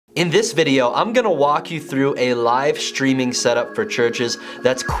In this video, I'm gonna walk you through a live streaming setup for churches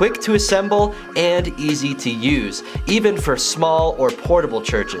that's quick to assemble and easy to use, even for small or portable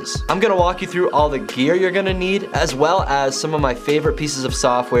churches. I'm gonna walk you through all the gear you're gonna need, as well as some of my favorite pieces of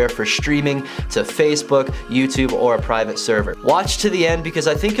software for streaming to Facebook, YouTube, or a private server. Watch to the end because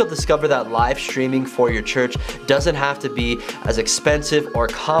I think you'll discover that live streaming for your church doesn't have to be as expensive or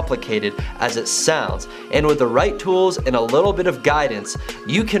complicated as it sounds. And with the right tools and a little bit of guidance,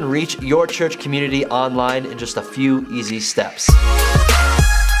 you can reach your church community online in just a few easy steps.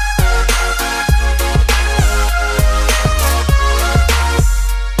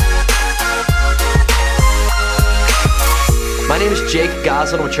 My name is Jake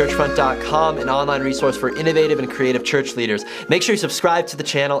Goslin with Churchfront.com, an online resource for innovative and creative church leaders. Make sure you subscribe to the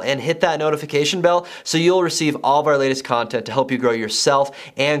channel and hit that notification bell so you'll receive all of our latest content to help you grow yourself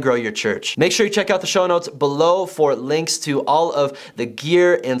and grow your church. Make sure you check out the show notes below for links to all of the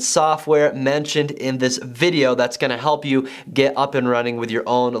gear and software mentioned in this video that's gonna help you get up and running with your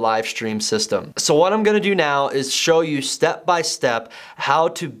own live stream system. So what I'm gonna do now is show you step by step how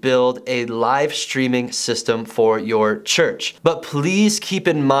to build a live streaming system for your church. But please keep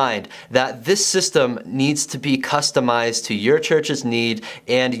in mind that this system needs to be customized to your church's need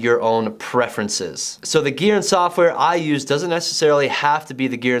and your own preferences. So the gear and software I use doesn't necessarily have to be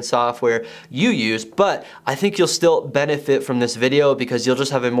the gear and software you use, but I think you'll still benefit from this video because you'll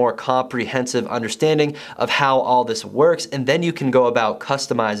just have a more comprehensive understanding of how all this works, and then you can go about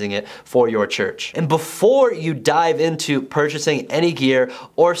customizing it for your church. And before you dive into purchasing any gear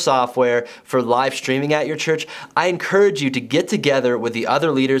or software for live streaming at your church, I encourage you to get together with the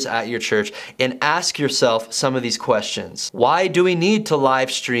other leaders at your church and ask yourself some of these questions. Why do we need to live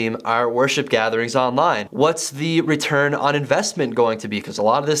stream our worship gatherings online? What's the return on investment going to be? Because a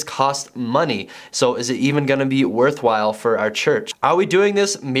lot of this costs money. So is it even going to be worthwhile for our church? Are we doing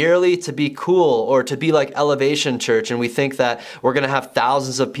this merely to be cool or to be like Elevation Church and we think that we're going to have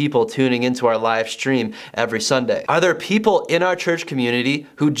thousands of people tuning into our live stream every Sunday? Are there people in our church community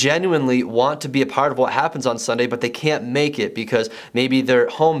who genuinely want to be a part of what happens on Sunday, but they can't make it because maybe they're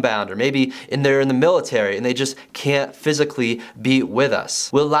homebound or maybe they're in the military and they just can't physically be with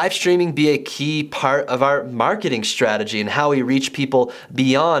us? Will live streaming be a key part of our marketing strategy and how we reach people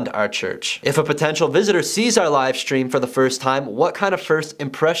beyond our church? If a potential visitor sees our live stream for the first time, what kind of first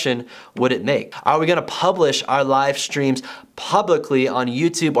impression would it make? Are we going to publish our live streams publicly on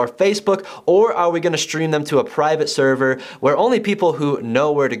YouTube or Facebook, or are we going to stream them to a private server where only people who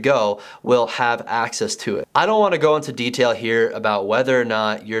know where to go will have access to it? I don't want to go into detail here about whether or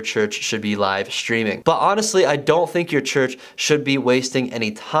not your church should be live streaming, but honestly, I don't think your church should be wasting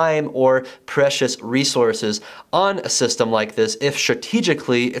any time or precious resources on a system like this if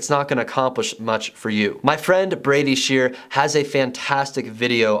strategically it's not going to accomplish much for you. My friend Brady Shear has a fantastic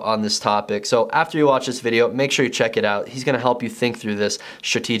video on this topic, so after you watch this video, make sure you check it out. He's going to help you think through this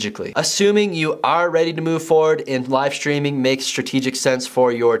strategically. Assuming you are ready to move forward and live streaming makes strategic sense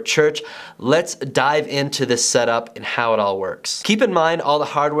for your church, let's dive into this setup and how it all works. Keep in mind all the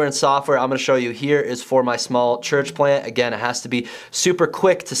hardware and software I'm going to show you here is for my small church plant. Again, it has to be super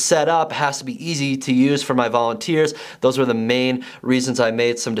quick to set up, it has to be easy to use for my volunteers. Those were the main reasons I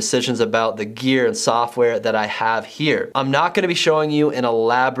made some decisions about the gear and software that I have here. I'm not going to be showing you an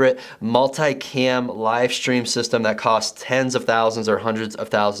elaborate multi-cam live stream system that costs tens of thousands or hundreds of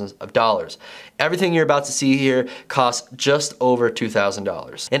thousands of dollars. Everything you're about to see here costs just over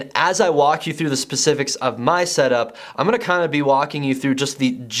 $2,000. And as I walk you through the specifics of my setup, I'm gonna kind of be walking you through just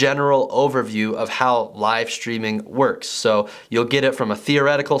the general overview of how live streaming works. So you'll get it from a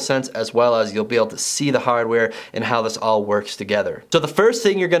theoretical sense as well as you'll be able to see the hardware and how this all works together. So the first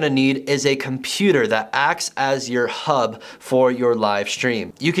thing you're gonna need is a computer that acts as your hub for your live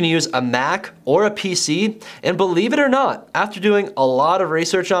stream. You can use a Mac or a PC, and believe it or not, after doing a lot of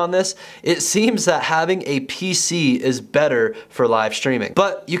research on this, it seems that having a PC is better for live streaming.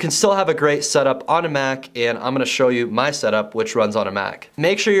 But you can still have a great setup on a Mac, and I'm gonna show you my setup which runs on a Mac.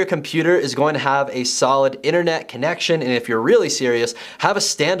 Make sure your computer is going to have a solid internet connection, and if you're really serious, have a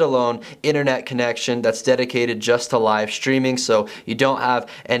standalone internet connection that's dedicated just to live streaming so you don't have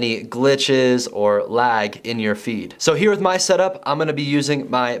any glitches or lag in your feed. So here with my setup, I'm gonna be using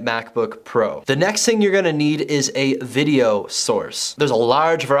my MacBook Pro. The next thing you're gonna need is a video source. There's a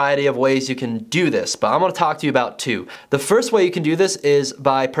large variety of ways you can do this, but I'm gonna talk to you about two. The first way you can do this is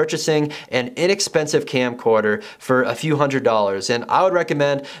by purchasing an inexpensive camcorder for a few $100s, and I would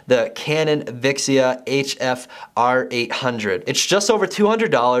recommend the Canon Vixia HF-R800. It's just over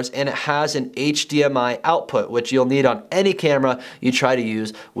 $200 and it has an HDMI output, which you'll need on any camera you try to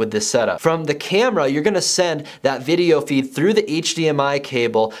use with this setup. From the camera, you're gonna send that video feed through the HDMI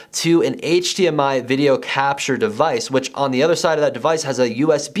cable to an HDMI video capture device, which on the other side of that device has a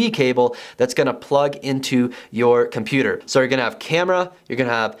USB cable that's gonna plug into your computer. So you're gonna have camera, you're gonna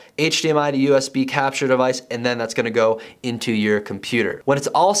have HDMI to USB capture device, and then that's gonna go into your computer. When it's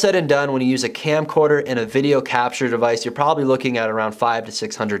all said and done, when you use a camcorder and a video capture device, you're probably looking at around $500 to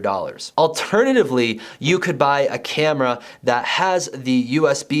 $600. Alternatively, you could buy a camera that has the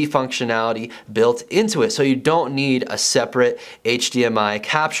USB functionality built into it, so you don't need a separate HDMI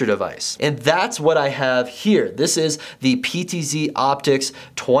capture device. And that's what I have here. This is the PTZ Optics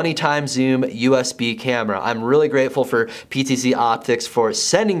 20x zoom USB camera. I'm really grateful for PTZ Optics for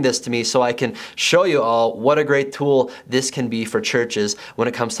sending this to me so I can show you all what a great tool this can be for churches when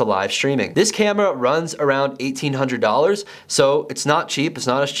it comes to live streaming. This camera runs around $1,800, so it's not cheap. It's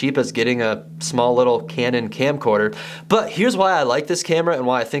not as cheap as getting a small little Canon camcorder, but here's why I like this camera and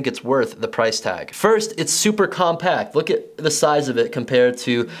why I think it's worth the price tag. First, it's super compact. Look at the size of it compared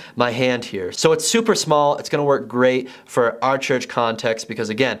to my hand here. So it's super small. It's gonna work great for our church context because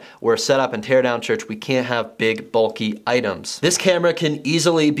again, we're a set up and tear down church. We can't have big bulky items. This camera can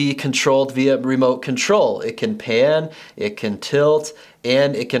easily be controlled via remote control. It can pan, it can tilt,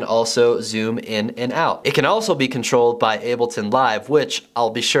 and it can also zoom in and out. It can also be controlled by Ableton Live, which I'll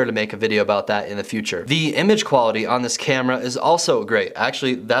be sure to make a video about that in the future. The image quality on this camera is also great.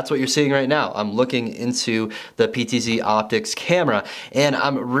 Actually, that's what you're seeing right now. I'm looking into the PTZ Optics camera, and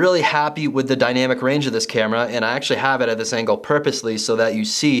I'm really happy with the dynamic range of this camera, and I actually have it at this angle purposely so that you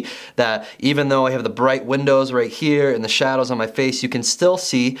see that even though I have the bright windows right here and the shadows on my face, you can still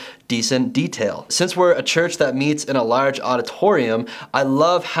see decent detail. Since we're a church that meets in a large auditorium, I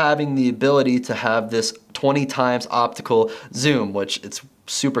love having the ability to have this 20x optical zoom, which it's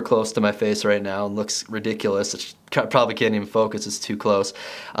super close to my face right now and looks ridiculous. It probably can't even focus, it's too close.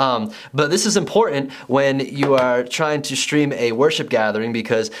 But this is important when you are trying to stream a worship gathering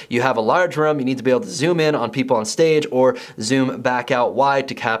because you have a large room, you need to be able to zoom in on people on stage or zoom back out wide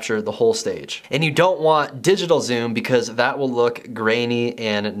to capture the whole stage. And you don't want digital zoom because that will look grainy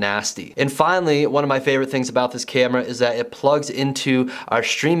and nasty. And finally, one of my favorite things about this camera is that it plugs into our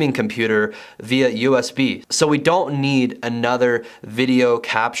streaming computer via USB. So we don't need another video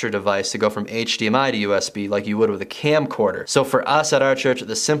capture device to go from HDMI to USB like you would with a camcorder. So for us at our church,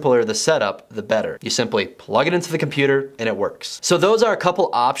 the simpler the setup, the better. You simply plug it into the computer and it works. So those are a couple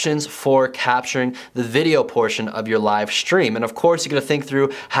options for capturing the video portion of your live stream. And of course, you're gonna think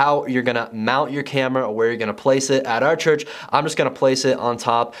through how you're gonna mount your camera or where you're gonna place it. At our church, I'm just gonna place it on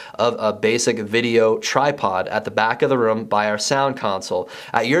top of a basic video tripod at the back of the room by our sound console.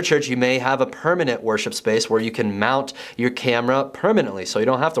 At your church, you may have a permanent worship space where you can mount your camera permanently, so you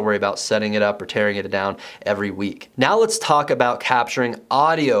don't have to worry about setting it up or tearing it down every week. Now let's talk about capturing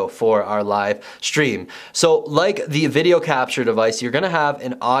audio for our live stream. So like the video capture device, you're gonna have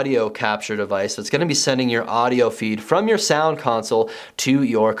an audio capture device that's gonna be sending your audio feed from your sound console to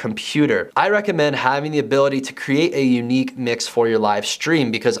your computer. I recommend having the ability to create a unique mix for your live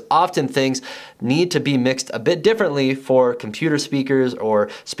stream because often things need to be mixed a bit differently for computer speakers or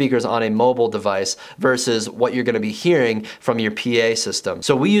speakers on a mobile device versus what you're gonna be hearing from your PA system.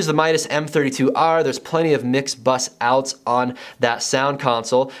 So we use the Midas M32R. There's plenty of mix bus outs on that sound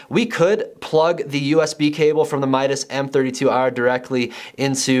console. We could plug the USB cable from the Midas M32R directly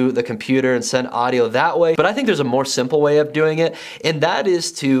into the computer and send audio that way, but I think there's a more simple way of doing it, and that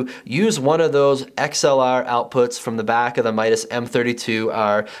is to use one of those XLR outputs from the back of the Midas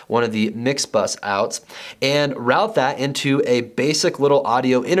M32R, one of the mix bus outs, and route that into a basic little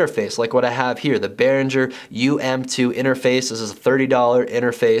audio interface like what I have here, the Behringer UM2 interface. This is a $30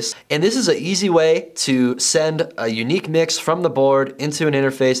 interface, and this is an easy way to send a unique mix from the board into an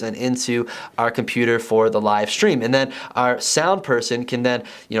interface and into our computer for the live stream. And then our sound person can then,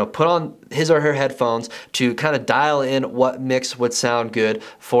 put on his or her headphones to kind of dial in what mix would sound good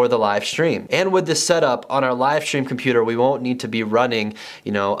for the live stream. And with this setup on our live stream computer, we won't need to be running,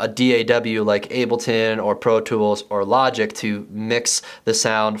 a DAW like Ableton or Pro Tools or Logic to mix the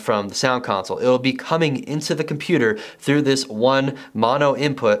sound from the sound console. It will be coming into the computer through this one mono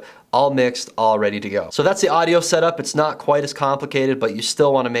input all mixed, all ready to go. So that's the audio setup. It's not quite as complicated, but you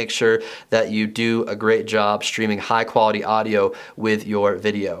still want to make sure that you do a great job streaming high quality audio with your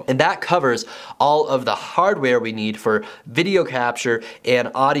video. And that covers all of the hardware we need for video capture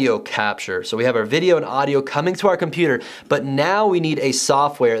and audio capture. So we have our video and audio coming to our computer, but now we need a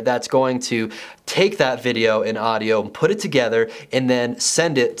software that's going to take that video and audio and put it together and then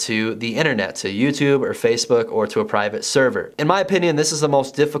send it to the internet, to YouTube or Facebook or to a private server. In my opinion, this is the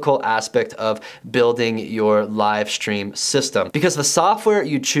most difficult aspect of building your live stream system because the software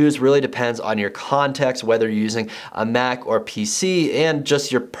you choose really depends on your context, whether you're using a Mac or PC, and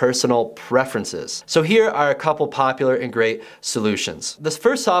just your personal preferences. So here are a couple popular and great solutions. This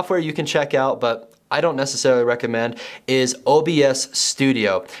first software you can check out, but I don't necessarily recommend, is OBS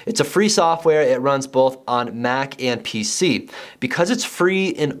Studio. It's a free software. It runs both on Mac and PC. Because it's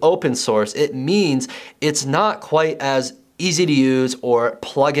free and open source, it means it's not quite as easy to use or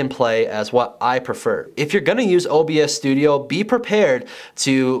plug and play as what I prefer. If you're gonna use OBS Studio, be prepared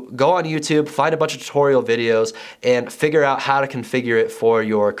to go on YouTube, find a bunch of tutorial videos, and figure out how to configure it for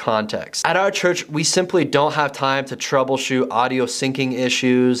your context. At our church, we simply don't have time to troubleshoot audio syncing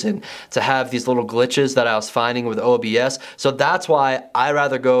issues and to have these little glitches that I was finding with OBS. So that's why I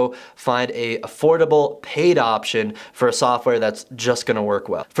rather go find a affordable paid option for a software that's just gonna work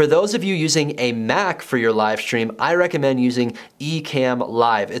well. For those of you using a Mac for your live stream, I recommend using Ecamm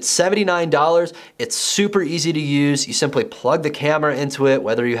Live. It's $79. It's super easy to use. You simply plug the camera into it,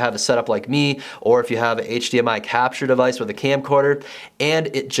 whether you have a setup like me or if you have an HDMI capture device with a camcorder, and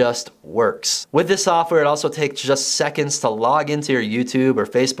it just works. With this software, it also takes just seconds to log into your YouTube or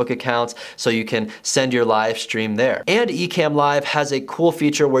Facebook accounts so you can send your live stream there. And Ecamm Live has a cool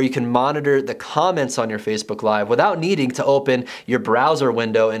feature where you can monitor the comments on your Facebook Live without needing to open your browser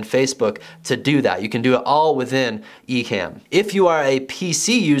window in Facebook to do that. You can do it all within Ecamm. If you are a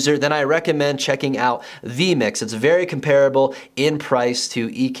PC user, then I recommend checking out vMix. It's very comparable in price to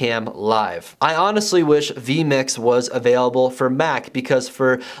Ecamm Live. I honestly wish vMix was available for Mac because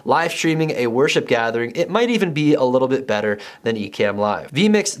for live streaming a worship gathering, it might even be a little bit better than Ecamm Live.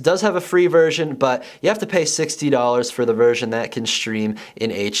 vMix does have a free version, but you have to pay $60 for the version that can stream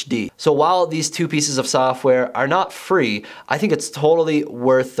in HD. So while these two pieces of software are not free, I think it's totally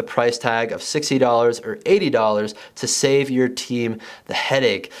worth the price tag of $60 or $80 to save your team the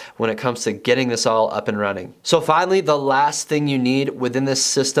headache when it comes to getting this all up and running. So finally, the last thing you need within this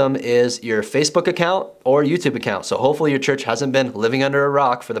system is your Facebook account or YouTube account. So hopefully your church hasn't been living under a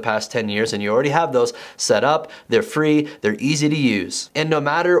rock for the past 10 years and you already have those set up. They're free, they're easy to use. And no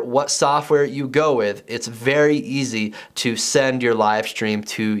matter what software you go with, it's very easy to send your live stream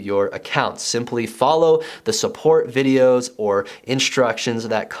to your account. Simply follow the support videos or instructions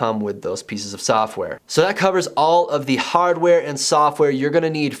that come with those pieces of software. So that covers all of the hardware and software you're gonna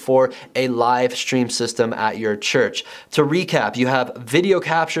need for a live stream system at your church. To recap, you have a video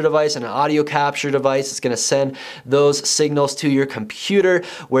capture device and an audio capture device. It's gonna send those signals to your computer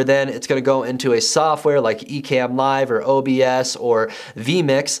where then it's gonna go into a software like Ecamm Live or OBS or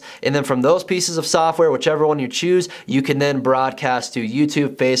vMix. And then from those pieces of software, whichever one you choose, you can then broadcast to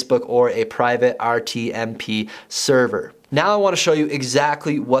YouTube, Facebook, or a private RTMP server. Now I want to show you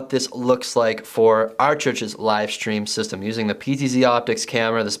exactly what this looks like for our church's live stream system using the PTZ Optics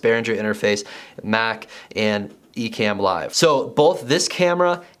camera, this Behringer interface, Mac, and Ecamm Live. So both this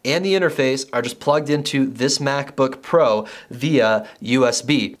camera and the interface are just plugged into this MacBook Pro via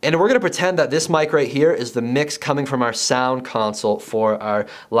USB. And we're gonna pretend that this mic right here is the mix coming from our sound console for our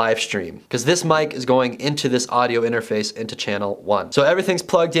live stream, because this mic is going into this audio interface into channel 1. So everything's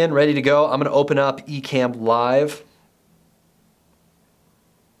plugged in, ready to go. I'm gonna open up Ecamm Live.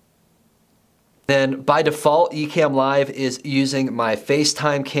 Then by default, Ecamm Live is using my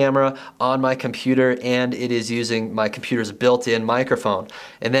FaceTime camera on my computer, and it is using my computer's built-in microphone.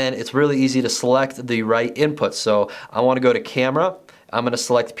 And then it's really easy to select the right input. So I want to go to camera. I'm going to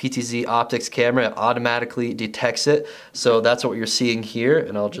select PTZ Optics camera. It automatically detects it. So that's what you're seeing here.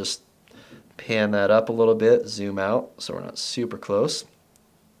 And I'll just pan that up a little bit, zoom out so we're not super close.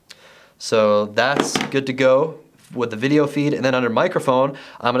 So that's good to go with the video feed. And then under microphone,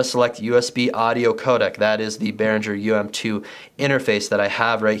 I'm going to select USB audio codec. That is the Behringer UM2 interface that I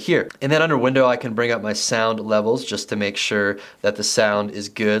have right here. And then under window, I can bring up my sound levels just to make sure that the sound is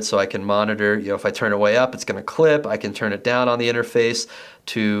good, so I can monitor, if I turn it way up, it's going to clip. I can turn it down on the interface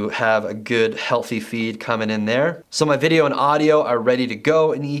to have a good healthy feed coming in there. So my video and audio are ready to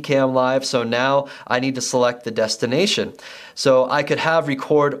go in Ecamm Live, so now I need to select the destination. So I could have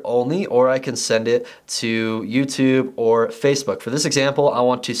record only, or I can send it to YouTube or Facebook. For this example, I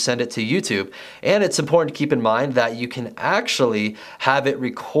want to send it to YouTube. And it's important to keep in mind that you can actually have it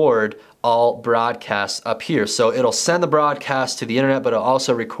record all broadcasts up here. So it'll send the broadcast to the internet, but it'll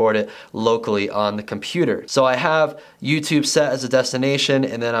also record it locally on the computer. So I have YouTube set as a destination,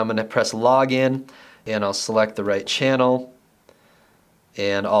 and then I'm gonna press login, and I'll select the right channel,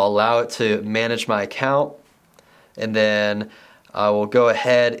 and I'll allow it to manage my account. And then I will go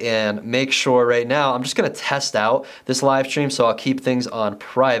ahead and make sure right now, I'm just gonna test out this live stream, so I'll keep things on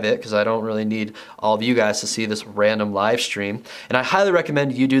private because I don't really need all of you guys to see this random live stream. And I highly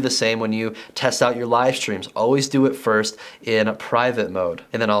recommend you do the same when you test out your live streams. Always do it first in private mode.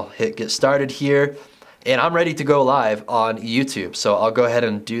 And then I'll hit get started here, and I'm ready to go live on YouTube. So I'll go ahead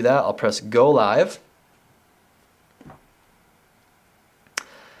and do that. I'll press go live.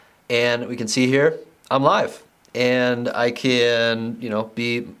 And we can see here, I'm live. And I can,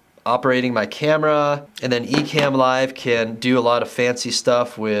 be operating my camera, and then Ecamm Live can do a lot of fancy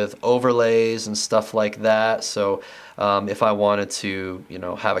stuff with overlays and stuff like that. So if I wanted to,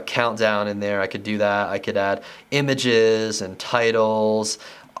 have a countdown in there, I could do that. I could add images and titles,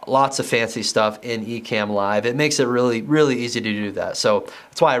 lots of fancy stuff in Ecamm Live. It makes it really, really easy to do that. So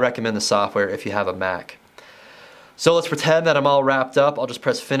that's why I recommend the software if you have a Mac. So let's pretend that I'm all wrapped up. I'll just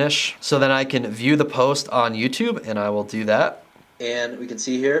press finish. So then I can view the post on YouTube, and I will do that. And we can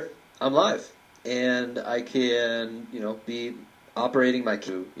see here, I'm live. And I can, be operating my,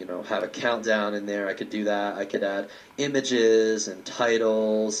 have a countdown in there. I could do that. I could add images and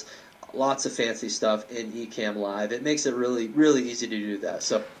titles, lots of fancy stuff in Ecamm Live. It makes it really, really easy to do that.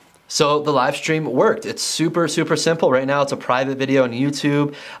 So the live stream worked. It's super, super simple. Right now it's a private video on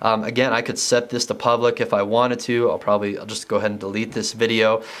YouTube. Again, I could set this to public if I wanted to. I'll just go ahead and delete this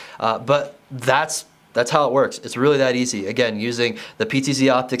video. But that's how it works. It's really that easy. Again, using the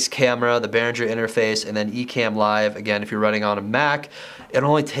PTZ Optics camera, the Behringer interface, and then Ecamm Live. Again, if you're running on a Mac, it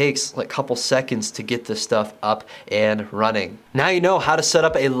only takes like a couple seconds to get this stuff up and running. Now you know how to set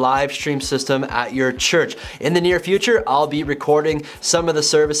up a live stream system at your church. In the near future, I'll be recording some of the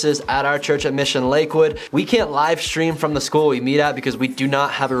services at our church at Mission Lakewood. We can't live stream from the school we meet at because we do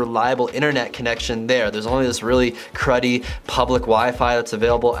not have a reliable internet connection there. There's only this really cruddy public Wi-Fi that's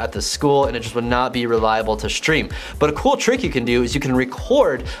available at the school, and it just would not be reliable to stream. But a cool trick you can do is you can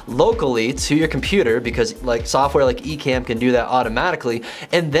record locally to your computer, because software like Ecamm can do that automatically,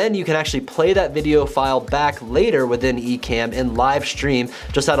 and then you can actually play that video file back later within Ecamm and live stream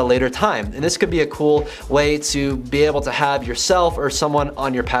just at a later time. And this could be a cool way to be able to have yourself or someone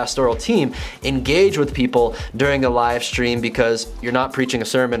on your pastoral team engage with people during a live stream, because you're not preaching a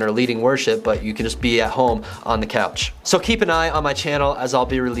sermon or leading worship, but you can just be at home on the couch. So keep an eye on my channel as I'll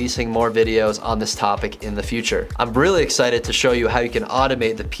be releasing more videos on this topic in the future. I'm really excited to show you how you can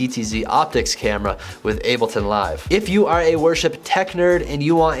automate the PTZ Optics camera with Ableton Live. If you are a worship tech nerd and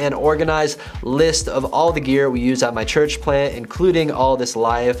you want an organized list of all the gear we use at my church plant, including all this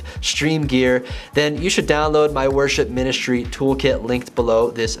live stream gear, then you should download my worship ministry toolkit linked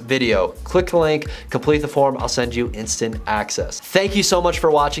below this video. Click the link, complete the form, I'll send you instant access. Thank you so much for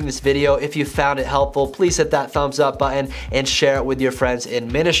watching this video. If you found it helpful, please hit that thumbs up button and share it with your friends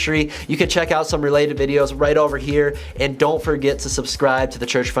in ministry. You can check out some related videos right over here, and don't forget to subscribe to the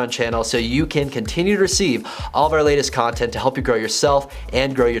Churchfront channel so you can continue to receive all of our latest content to help you grow yourself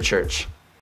and grow your church.